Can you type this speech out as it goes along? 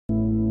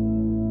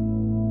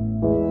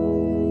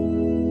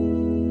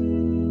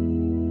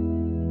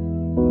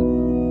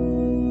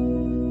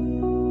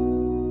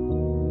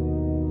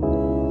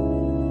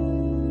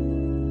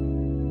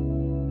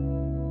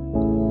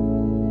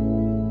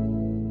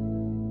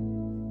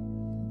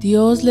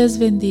Dios les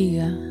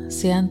bendiga.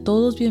 Sean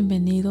todos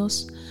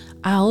bienvenidos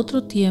a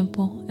otro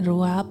tiempo en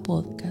Ruah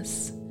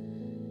Podcast.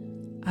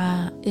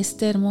 A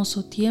este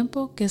hermoso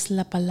tiempo que es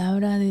la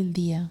palabra del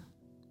día.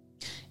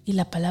 Y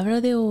la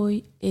palabra de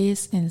hoy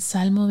es en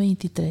Salmo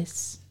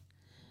 23.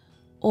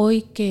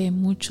 Hoy que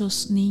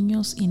muchos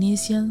niños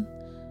inician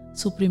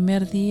su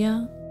primer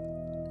día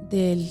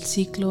del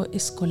ciclo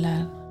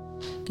escolar.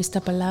 Que esta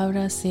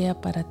palabra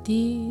sea para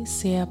ti,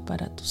 sea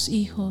para tus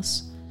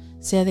hijos,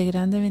 sea de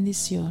grande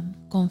bendición.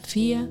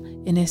 Confía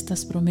en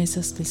estas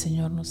promesas que el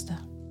Señor nos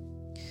da.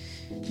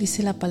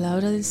 Dice la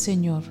palabra del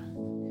Señor: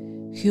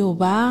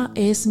 Jehová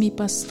es mi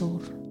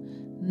pastor,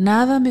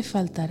 nada me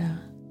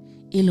faltará,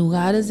 y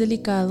lugares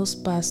delicados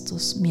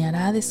pastos me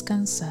hará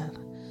descansar.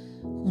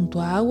 Junto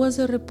a aguas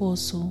de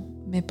reposo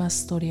me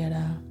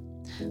pastoreará,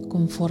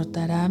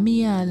 confortará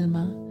mi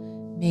alma,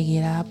 me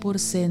guiará por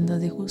senda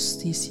de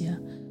justicia,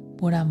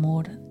 por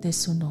amor de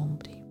su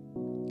nombre.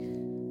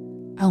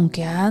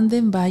 Aunque ande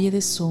en valle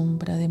de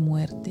sombra de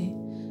muerte,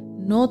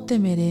 no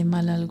temeré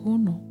mal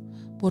alguno,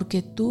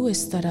 porque tú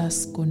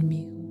estarás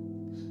conmigo.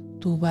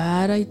 Tu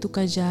vara y tu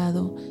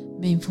cayado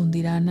me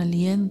infundirán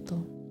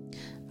aliento.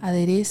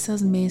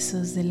 Aderezas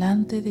mesas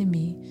delante de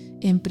mí,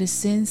 en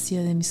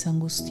presencia de mis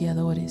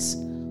angustiadores.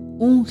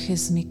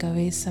 Unges mi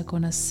cabeza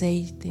con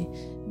aceite,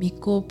 mi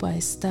copa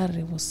está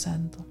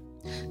rebosando.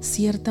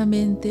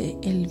 Ciertamente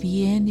el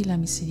bien y la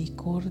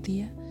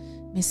misericordia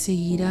me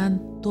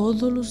seguirán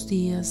todos los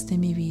días de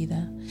mi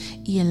vida,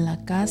 y en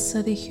la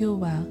casa de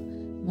Jehová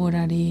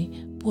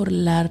moraré por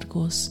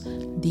largos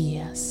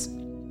días.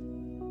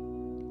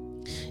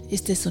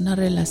 Esta es una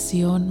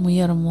relación muy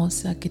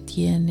hermosa que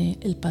tiene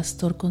el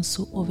pastor con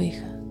su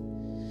oveja.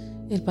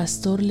 El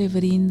pastor le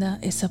brinda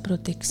esa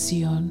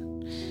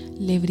protección,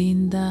 le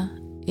brinda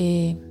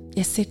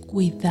ese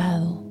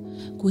cuidado,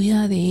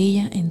 cuida de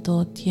ella en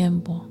todo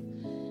tiempo.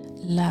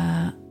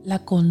 La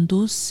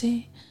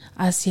conduce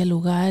hacia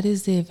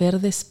lugares de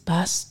verdes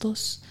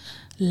pastos,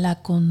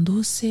 la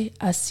conduce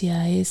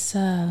hacia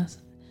esas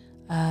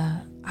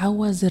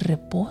aguas de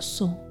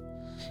reposo,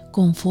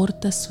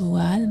 conforta su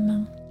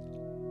alma,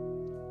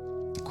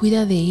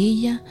 cuida de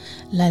ella,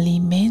 la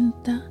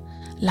alimenta,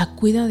 la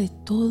cuida de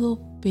todo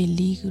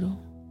peligro.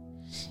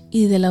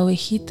 Y de la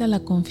ovejita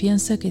la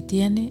confianza que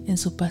tiene en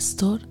su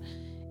pastor,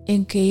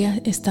 en que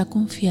ella está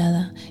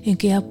confiada, en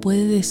que ella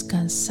puede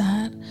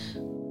descansar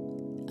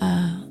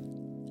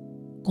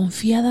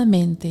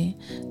confiadamente,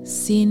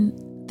 sin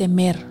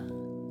temer,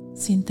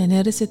 sin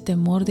tener ese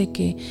temor de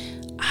que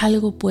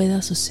algo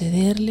pueda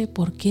sucederle.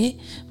 ¿Por qué?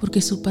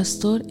 Porque su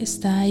pastor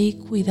está ahí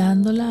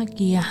cuidándola,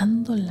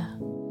 guiándola,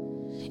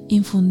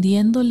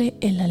 infundiéndole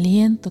el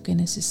aliento que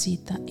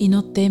necesita, y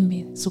no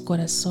teme su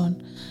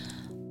corazón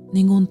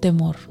ningún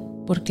temor,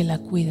 porque la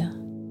cuida.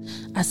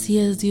 Así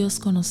es Dios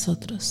con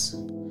nosotros.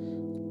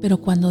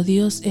 Pero cuando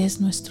Dios es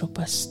nuestro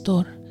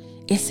pastor,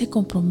 Él se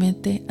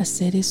compromete a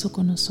hacer eso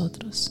con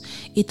nosotros.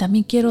 Y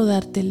también quiero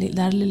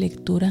darle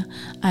lectura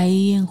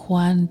ahí en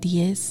Juan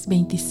 10,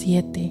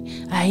 27.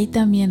 Ahí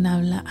también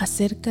habla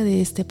acerca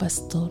de este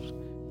pastor.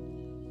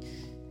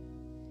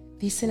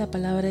 Dice la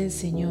palabra del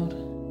Señor: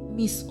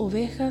 mis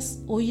ovejas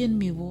oyen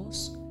mi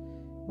voz,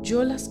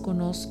 yo las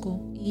conozco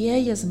y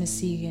ellas me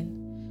siguen.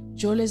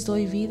 Yo les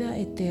doy vida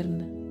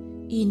eterna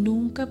y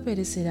nunca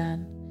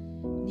perecerán,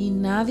 ni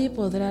nadie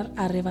podrá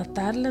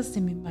arrebatarlas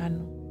de mi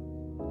mano.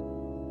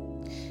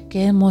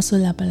 Qué hermoso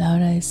es la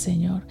palabra del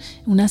Señor,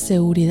 una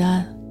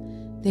seguridad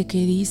de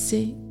que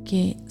dice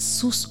que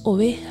sus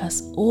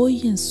ovejas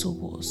oyen su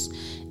voz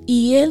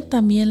y Él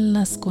también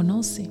las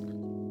conoce,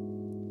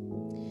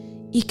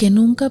 y que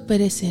nunca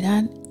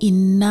perecerán y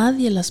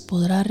nadie las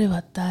podrá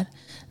arrebatar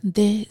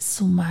de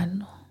su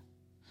mano.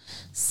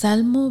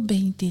 Salmo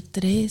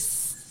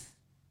 23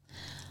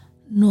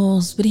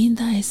 nos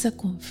brinda esa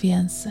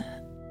confianza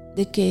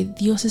de que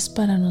Dios es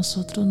para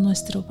nosotros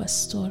nuestro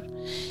pastor,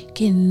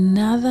 que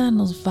nada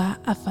nos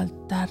va a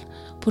faltar,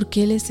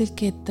 porque Él es el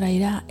que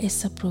traerá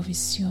esa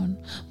provisión.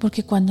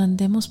 Porque cuando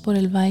andemos por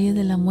el valle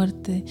de la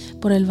muerte,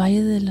 por el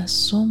valle de la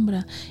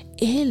sombra,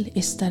 Él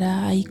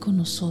estará ahí con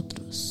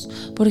nosotros.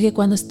 Porque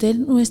cuando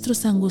estén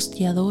nuestros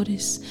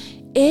angustiadores,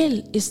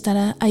 Él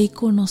estará ahí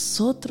con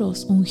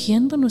nosotros,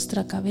 ungiendo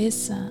nuestra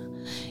cabeza.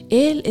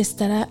 Él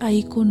estará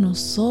ahí con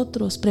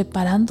nosotros,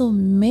 preparando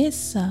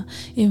mesa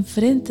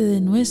enfrente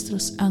de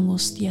nuestros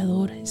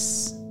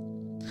angustiadores.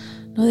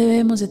 No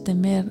debemos de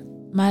temer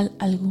mal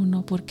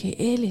alguno, porque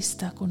Él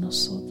está con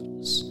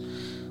nosotros,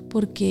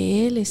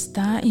 porque Él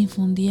está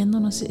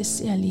infundiéndonos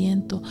ese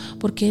aliento,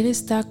 porque Él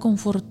está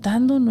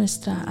confortando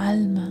nuestra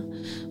alma,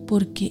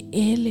 porque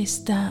Él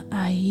está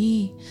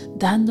ahí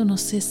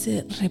dándonos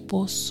ese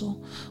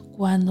reposo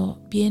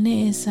cuando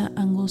viene esa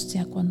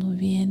angustia, cuando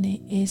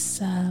viene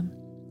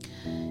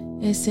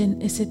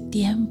ese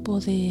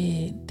tiempo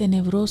de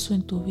tenebroso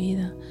en tu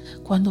vida,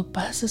 cuando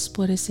pasas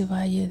por ese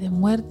valle de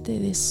muerte,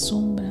 de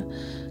sombra,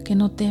 que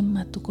no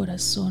tema tu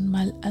corazón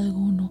mal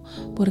alguno,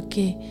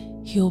 porque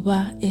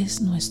Jehová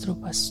es nuestro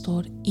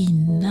pastor y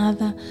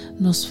nada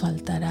nos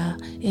faltará.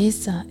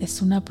 Esa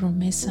es una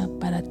promesa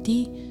para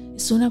ti,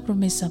 Es una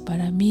promesa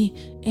para mí,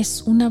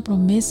 es una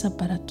promesa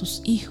para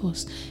tus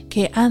hijos,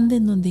 que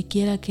anden donde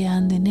quiera que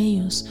anden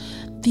ellos.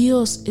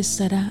 Dios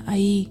estará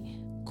ahí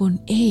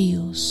con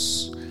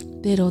ellos.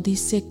 Pero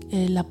dice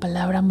la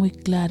palabra muy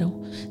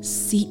claro,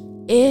 si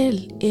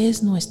Él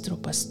es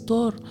nuestro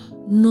pastor,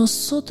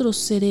 nosotros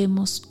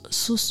seremos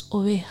sus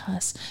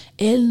ovejas.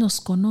 Él nos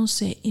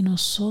conoce y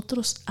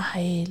nosotros a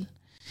Él.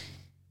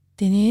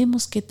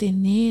 Tenemos que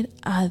tener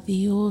a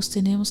Dios,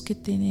 tenemos que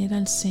tener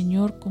al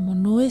Señor como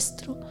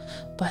nuestro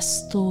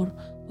pastor,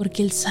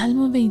 porque el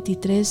Salmo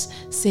 23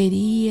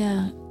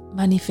 sería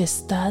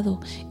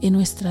manifestado en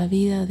nuestra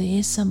vida de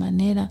esa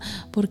manera,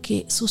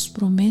 porque sus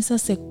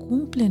promesas se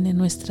cumplen en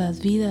nuestras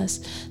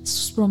vidas,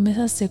 sus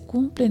promesas se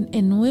cumplen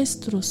en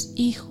nuestros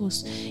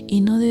hijos,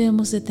 y no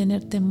debemos de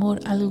tener temor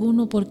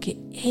alguno,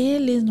 porque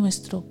Él es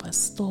nuestro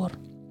pastor.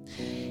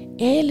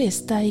 Él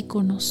está ahí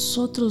con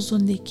nosotros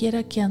donde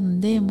quiera que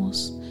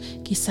andemos.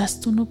 Quizás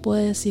tú no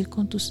puedes ir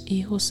con tus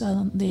hijos a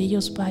donde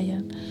ellos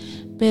vayan,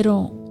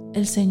 pero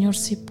el Señor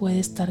sí puede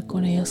estar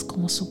con ellos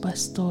como su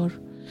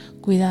pastor,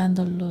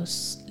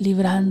 cuidándolos,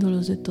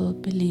 librándolos de todo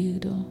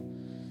peligro,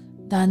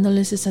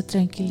 dándoles esa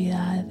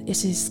tranquilidad,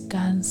 ese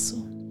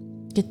descanso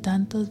que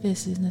tantas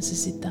veces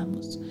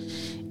necesitamos.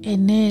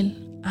 En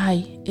Él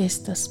hay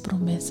estas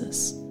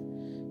promesas,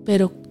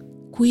 pero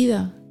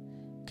cuida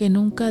que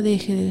nunca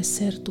deje de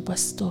ser tu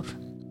pastor,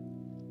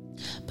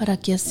 para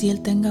que así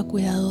Él tenga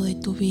cuidado de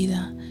tu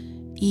vida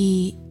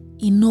y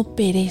no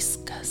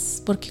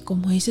perezcas, porque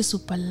como dice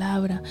su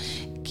palabra,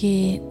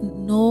 que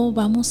no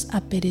vamos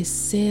a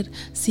perecer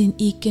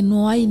y que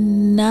no hay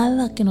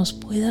nada que nos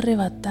pueda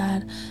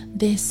arrebatar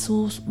de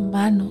sus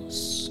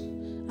manos.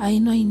 Ahí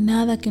no hay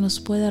nada que nos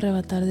pueda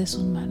arrebatar de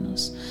sus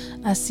manos.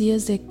 Así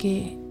es de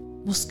que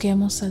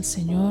busquemos al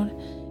Señor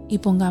y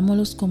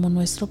pongámoslos como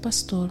nuestro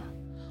pastor,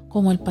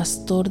 como el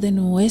pastor de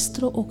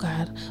nuestro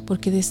hogar,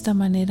 porque de esta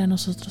manera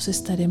nosotros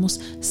estaremos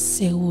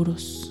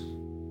seguros.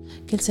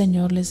 Que el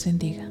Señor les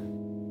bendiga.